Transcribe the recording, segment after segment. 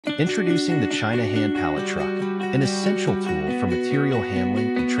Introducing the China Hand Pallet Truck, an essential tool for material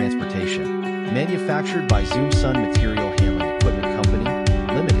handling and transportation. Manufactured by Zoom Sun Material Handling